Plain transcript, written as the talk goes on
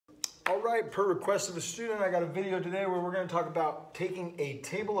All right, per request of a student, I got a video today where we're going to talk about taking a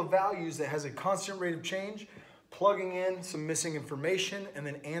table of values that has a constant rate of change, plugging in some missing information, and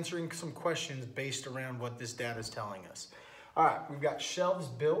then answering some questions based around what this data is telling us. All right, we've got shelves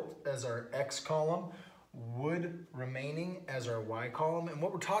built as our X column, wood remaining as our Y column. And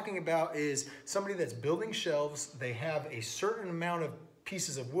what we're talking about is somebody that's building shelves, they have a certain amount of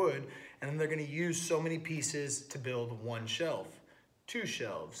pieces of wood, and then they're going to use so many pieces to build one shelf. 2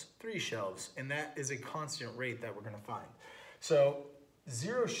 shelves, 3 shelves, and that is a constant rate that we're going to find. So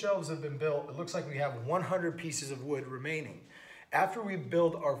 0 shelves have been built. It looks like we have 100 pieces of wood remaining. After we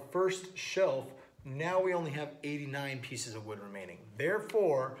build our first shelf, now we only have 89 pieces of wood remaining.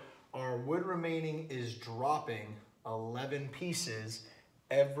 Therefore, our wood remaining is dropping 11 pieces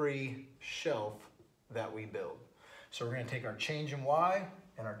every shelf that we build. So we're going to take our change in Y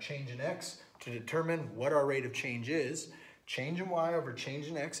and our change in X to determine what our rate of change is. Change in Y over change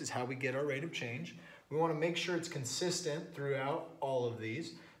in X is how we get our rate of change. We want to make sure it's consistent throughout all of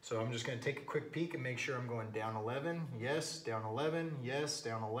these. So I'm just going to take a quick peek and make sure I'm going down 11, yes, down 11, yes,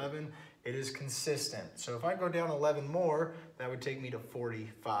 down 11. It is consistent. So if I go down 11 more, that would take me to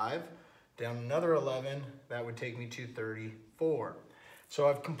 45. Down another 11, that would take me to 34. So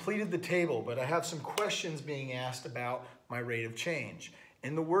I've completed the table, but I have some questions being asked about my rate of change.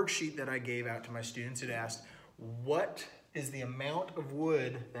 In the worksheet that I gave out to my students, it asked, what is the amount of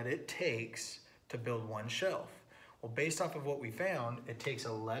wood that it takes to build one shelf? Well, based off of what we found, it takes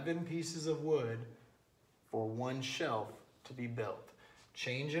 11 pieces of wood for one shelf to be built.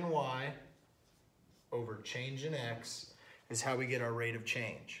 Change in Y over change in X is how we get our rate of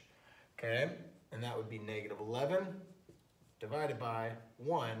change, okay? And that would be negative 11 divided by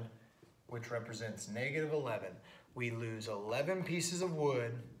 1, which represents negative 11. We lose 11 pieces of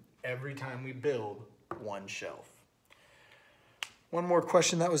wood every time we build one shelf. One more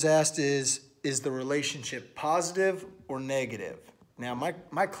question that was asked is the relationship positive or negative? Now,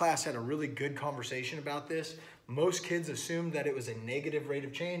 my class had a really good conversation about this. Most kids assumed that it was a negative rate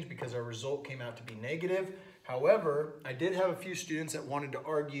of change because our result came out to be negative. However, I did have a few students that wanted to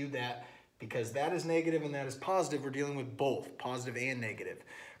argue that because that is negative and that is positive, we're dealing with both, positive and negative,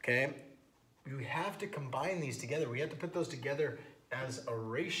 okay? We have to combine these together. We have to put those together as a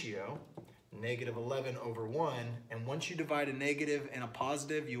ratio, negative 11 over 1, and once you divide a negative and a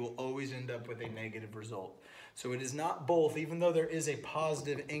positive, you will always end up with a negative result. So it is not both, even though there is a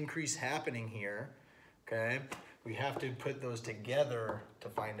positive increase happening here, okay? We have to put those together to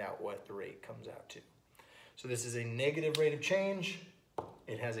find out what the rate comes out to. So this is a negative rate of change.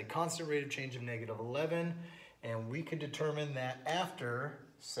 It has a constant rate of change of negative 11, and we could determine that after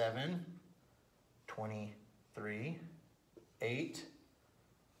 7, 23, 8,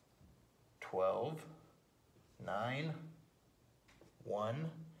 12, 9,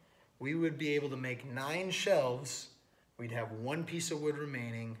 1, we would be able to make 9 shelves. We'd have 1 piece of wood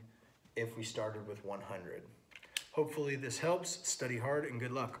remaining if we started with 100. Hopefully this helps. Study hard and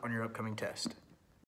good luck on your upcoming test.